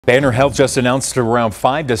Banner Health just announced around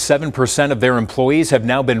 5 to 7% of their employees have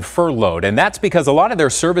now been furloughed, and that's because a lot of their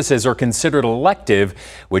services are considered elective,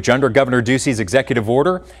 which under Governor Ducey's executive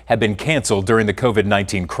order have been canceled during the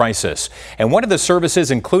COVID-19 crisis. And one of the services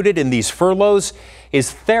included in these furloughs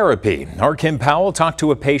is therapy. Our Kim Powell talked to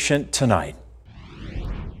a patient tonight.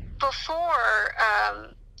 Before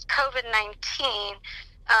COVID-19,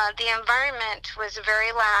 the environment was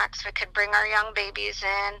very lax. We could bring our young babies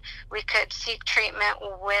in. We could seek treatment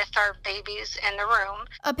with our babies in the room.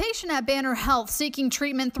 A patient at Banner Health seeking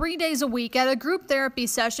treatment 3 days a week at a group therapy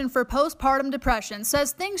session for postpartum depression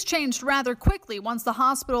says things changed rather quickly once the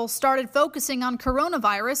hospital started focusing on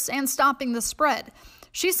coronavirus and stopping the spread.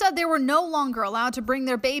 She said they were no longer allowed to bring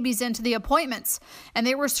their babies into the appointments, and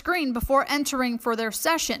they were screened before entering for their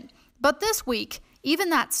session. But this week,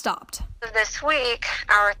 even that stopped. This week,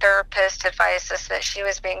 our therapist advised us that she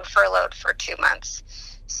was being furloughed for 2 months.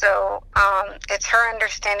 So it's her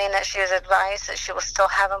understanding that she was advised that she will still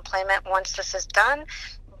have employment once this is done,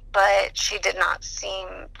 but she did not seem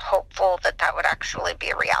hopeful that that would actually be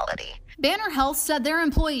a reality. Banner Health said their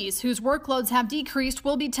employees whose workloads have decreased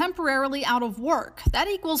will be temporarily out of work. That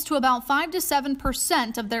equals to about 5 to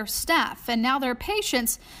 7% of their staff, and now their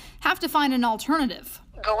patients have to find an alternative.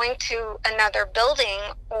 Going to another building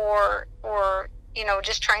or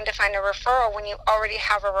just trying to find a referral when you already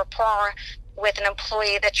have a rapport with an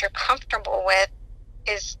employee that you're comfortable with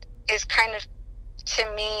is kind of,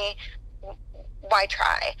 to me, why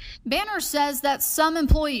try? Banner says that some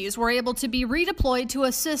employees were able to be redeployed to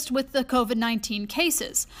assist with the COVID-19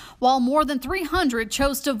 cases, while more than 300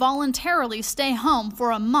 chose to voluntarily stay home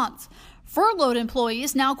for a month. Furloughed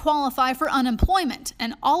employees now qualify for unemployment,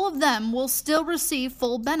 and all of them will still receive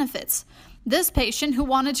full benefits. This patient, who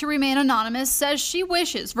wanted to remain anonymous, says she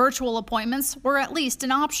wishes virtual appointments were at least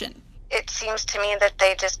an option. It seems to me that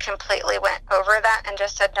they just completely went over that and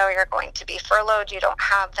just said, no, you're going to be furloughed. You don't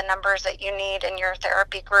have the numbers that you need in your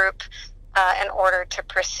therapy group in order to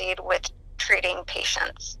proceed with treating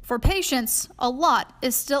patients. For patients, a lot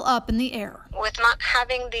is still up in the air. With not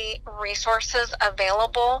having the resources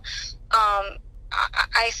available,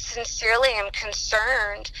 I sincerely am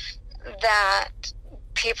concerned that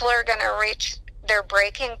people are going to reach their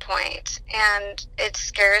breaking point, and it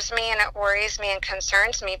scares me and it worries me and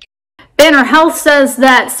concerns me. Banner Health says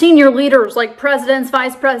that senior leaders like presidents,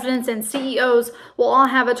 vice presidents, and CEOs will all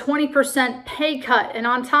have a 20% pay cut. And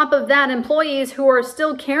on top of that, employees who are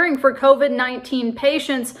still caring for COVID-19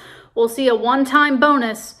 patients will see a one-time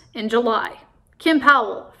bonus in July. Kim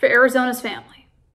Powell for Arizona's Family.